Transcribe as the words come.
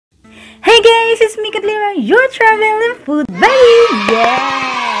Hey guys, it's me Kathleerah, your travel and food buddy!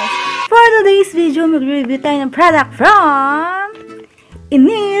 Yes! For today's video, mag-review tayo ng product from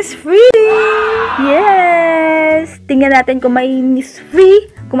Innisfree! Yes! Tingnan natin kung may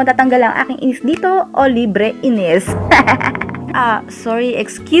Innisfree, kung matatanggal ang aking inis dito o libre inis. Sorry,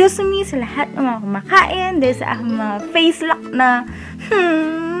 excuse me sa lahat ng mga kumakain dahil sa aking mga face lock na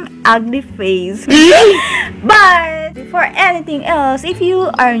ugly face. But before anything else, if you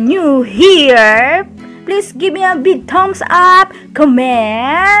are new here, please give me a big thumbs up,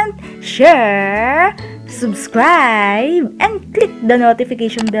 comment, share, subscribe, and click the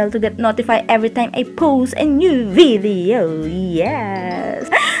notification bell to get notified every time I post a new video. Yes.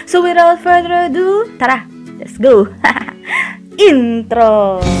 So without further ado, tara, let's go.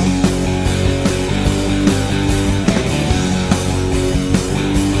 Intro.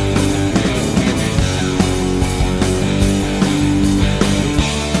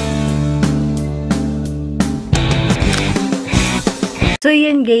 So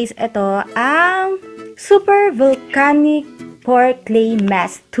yun guys, ito ang Super Volcanic Pore Clay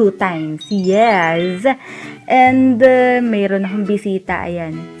Mask 2 times. Yes! And mayroon akong bisita.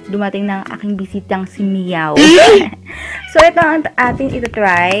 Ayan. Dumating na ang aking bisitang si Meow. So ito ang ating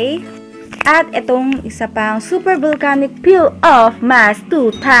ito-try. At itong isa pang Super Volcanic Peel Off Mask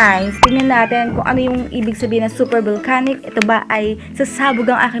 2 times. Tingnan natin kung ano yung ibig sabihin ng Super Volcanic. Ito ba ay sasabog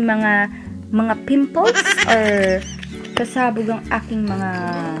ang aking mga pimples? Or sasabog ang aking mga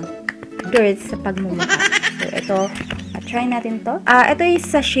dirt sa pagmumukha. So, ito, try natin to. Ito ay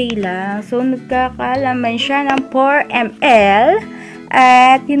sachet lang. So, nagkakalaman siya ng 4 ml.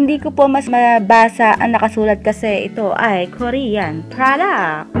 At hindi ko po mas mabasa ang nakasulat kasi ito ay Korean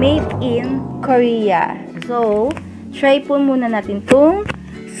product. Made in Korea. So, try po muna natin itong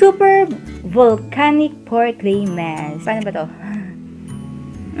Super Volcanic Pore Clay Mask. Paano ba to?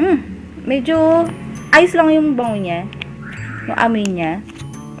 Medyo ayos lang yung bango niya. Yung amoy niya.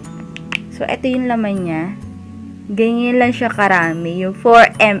 So, ito yung laman niya. Ganyan lang siya karami. Yung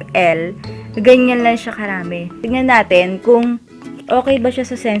 4 ml. Ganyan lang siya karami. Tingnan natin kung okay ba siya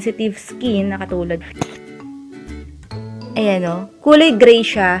sa sensitive skin na katulad. Ayan o. Kulay gray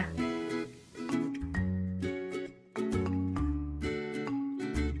siya.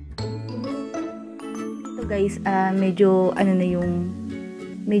 Ito guys, medyo ano na yung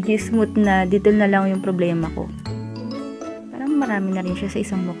medyo smooth na. Dito na lang yung problema ko. Marami na rin siya sa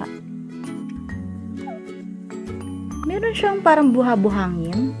isang mukha. Meron siyang parang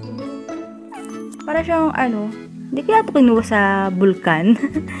buha-buhangin. Para siyang hindi kaya ito kinuha sa bulkan.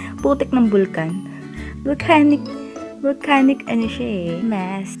 Putik ng bulkan. Volcanic ano siya eh.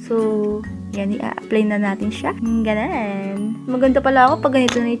 Mask. So, yan, i-apply na natin siya. Ganan. Maganda pala ako pag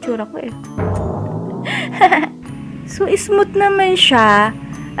ganito na itsura ko eh. So, smooth naman siya.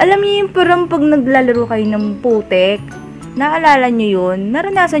 Alam niyo yung parang pag naglalaro kayo ng putik, naalala nyo yun?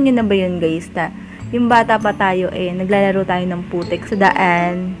 Naranasan nyo na ba yun guys? Na yung bata pa tayo naglalaro tayo ng putik sa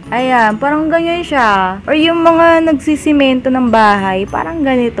daan. Ayan, parang ganyan siya. Or yung mga nagsisimento ng bahay, parang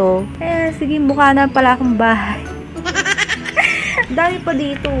ganito. Sige, mukha na pala akong bahay. Dami pa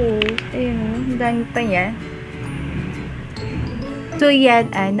dito. Ayun, dami pa niya. So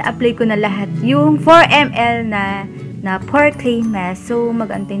yan, na-apply ko na lahat yung 4 ml na pore clay mask. So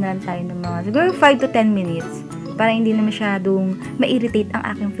mag-antay na lang tayo ng mga siguro 5 to 10 minutes. Para hindi na masyadong ma-irritate ang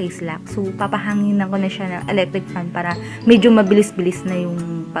aking face lock. So, papahanginan ko na siya ng electric fan para medyo mabilis-bilis na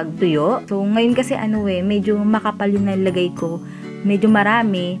yung pagtuyo. So, ngayon kasi medyo makapal yung nilagay ko. Medyo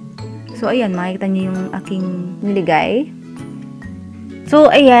marami. So, ayan, makikita niyo yung aking niligay.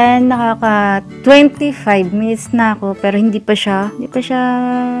 So, ayan, nakaka 25 minutes na ako. Pero hindi pa siya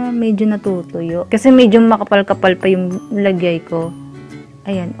medyo natutuyo. Kasi medyo makapal-kapal pa yung lagay ko.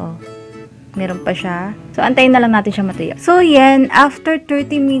 Ayan, meron pa siya. So, antayin na lang natin siya matuyo. So, yan. After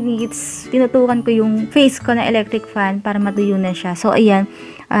 30 minutes, tinutukan ko yung face ko na electric fan para matuyo na siya. So, ayan.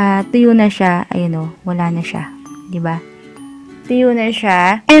 Tuyo na siya. Ayan wala na siya. Diba? Tuyo na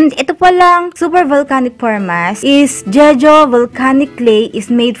siya. And ito pa lang, Super Volcanic Pore Mask is Jeju Volcanic Clay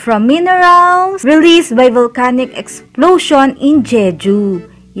is made from minerals released by volcanic explosion in Jeju.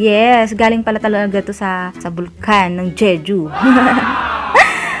 Yes, galing pala talaga to sa bulkan ng Jeju.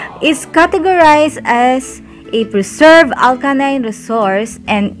 Is categorized as a preserved alkaline resource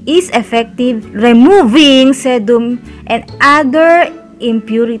and is effective removing sedum and other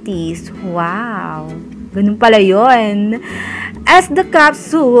impurities. Wow! Ganun pala yun. As the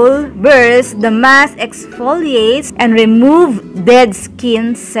capsule bursts, the mask exfoliates and remove dead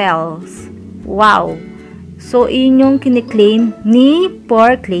skin cells. Wow! So, yun yung kiniklaim ni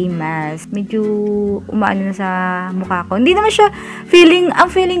Pore Clay Mask. Medyo umaano na sa mukha ko. Hindi naman siya, ang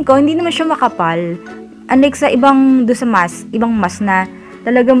feeling ko, hindi naman siya makapal. Unlike sa ibang, do sa mask, ibang mask na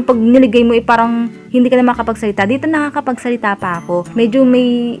talagang pag niligay mo, parang hindi ka na makapagsalita. Dito nakakapagsalita pa ako. Medyo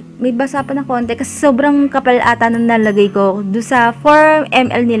may basa pa na konti kasi sobrang kapal ata na nalagay ko. Do sa 4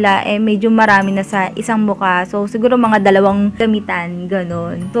 ml nila, medyo marami na sa isang muka. So, siguro mga 2 gamitan,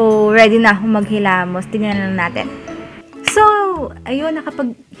 ganon. So, ready na akong maghilamos. Tingnan lang natin. So, ayun,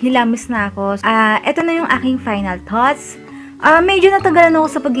 nakapaghilamos na ako. Ito na yung aking final thoughts. Medyo natagalan ako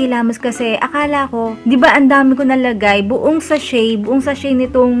sa paghilamos kasi akala ko, di ba ang dami ko nalagay, buong sachet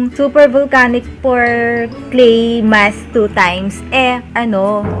nitong Super Volcanic Pore Clay Mask 2 times.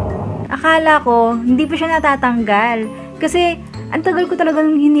 Akala ko, hindi pa siya natatanggal. Kasi, ang tagal ko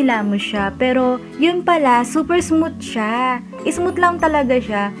talagang hinilamos siya. Pero, yun pala, super smooth siya. Smooth lang talaga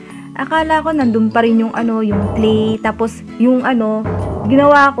siya. Akala ko, nandun pa rin yung clay. Tapos,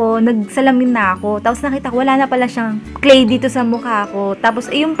 ginawa ko, nagsalamin na ako. Tapos nakita ko, wala na pala siyang clay dito sa mukha ko. Tapos,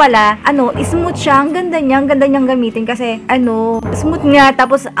 ayun pala, smooth siya. Ang ganda niyang gamitin kasi, smooth nga.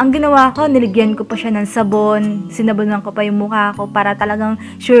 Tapos, ang ginawa ko, niligyan ko pa siya ng sabon. Sinabonan ko pa yung mukha ko para talagang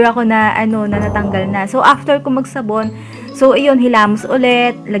sure ako na, na natanggal na. So, after ko magsabon, so, ayun, hilamos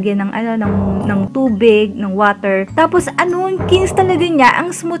ulit, lagyan ng tubig, ng water. Tapos, ang kinis talaga niya, ang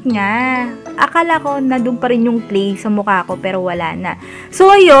smooth niya. Akala ko, nandun pa rin yung clay sa mukha ko, pero wala na. So,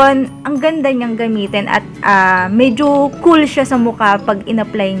 ayun, ang ganda niyang gamitin at medyo cool siya sa mukha pag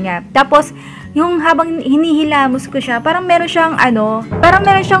inapply niya. Tapos, yung habang hinihilamos ko siya, parang meron siyang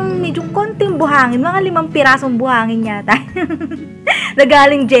medyo konting buhangin, mga 5 pirasong buhangin yata.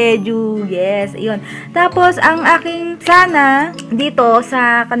 Nagaling Jeju, yes, yun. Tapos, ang aking sana dito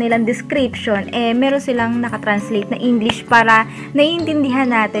sa kanilang description, meron silang nakatranslate na English para naiintindihan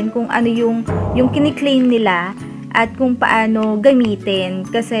natin kung ano yung kiniklaim nila at kung paano gamitin.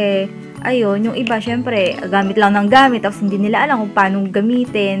 Kasi, ayun, yung iba, syempre, gamit lang ng gamit, tapos hindi nila alam kung paano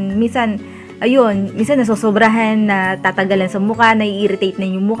gamitin. Minsan nasosobrahan na tatagalan sa mukha, nai-irritate na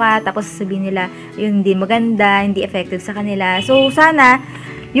yung mukha, tapos sabihin nila, yun, hindi maganda, hindi effective sa kanila. So, sana,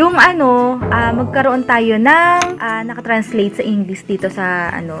 yung magkaroon tayo ng nakatranslate sa English dito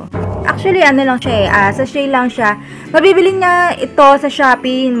sa Actually, lang siya sachet lang siya. Mabibili niya ito sa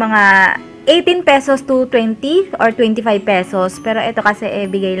Shopee, mga 18 pesos to 20 or 25 pesos. Pero ito kasi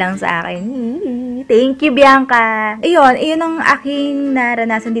bigay lang sa akin. Thank you, Bianca. Ayun ang aking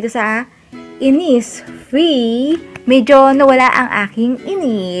naranasan dito sa Innisfree. Medyo nawala ang aking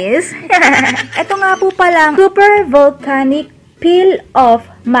inis. Ito nga po palang Super Volcanic Peel Off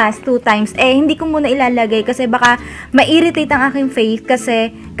Mask 2 times. Hindi ko muna ilalagay kasi baka ma-irritate ang aking face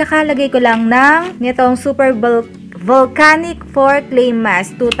kasi kakalagay ko lang ng nitong Super Volcanic Pore Clay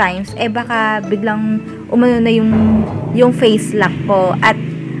Mask 2 times. Baka biglang umano na yung face lock ko. At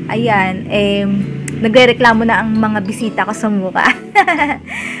ayan, nagrereklamo na ang mga bisita ko sa mukha.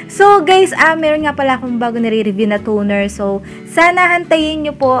 So, guys, meron nga pala akong bago nire-review na toner. So, sana hantayin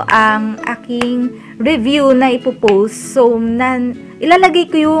nyo po ang aking review na ipopost. So,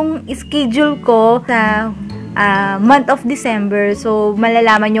 ilalagay ko yung schedule ko sa month of December. So,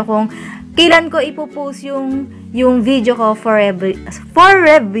 malalaman nyo kung kailan ko ipopost yung video ko for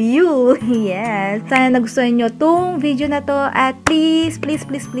review. Yes. Sana nagustuhan nyo tong video na to at please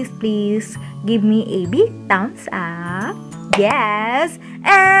give me a big thumbs up. Yes.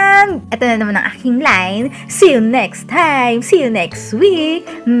 And ito na naman ang aking line. See you next time. See you next week.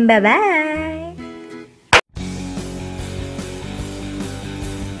 Bye-bye.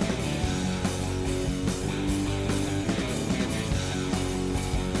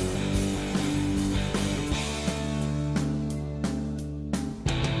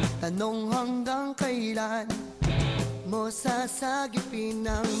 Tanong hanggang kailan mo sasagipin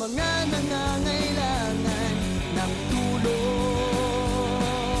ang mga nangangailangan ng tulong.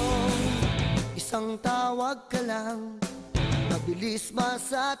 Isang tawag ka lang, mabilis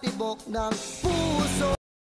masatibok ng puso.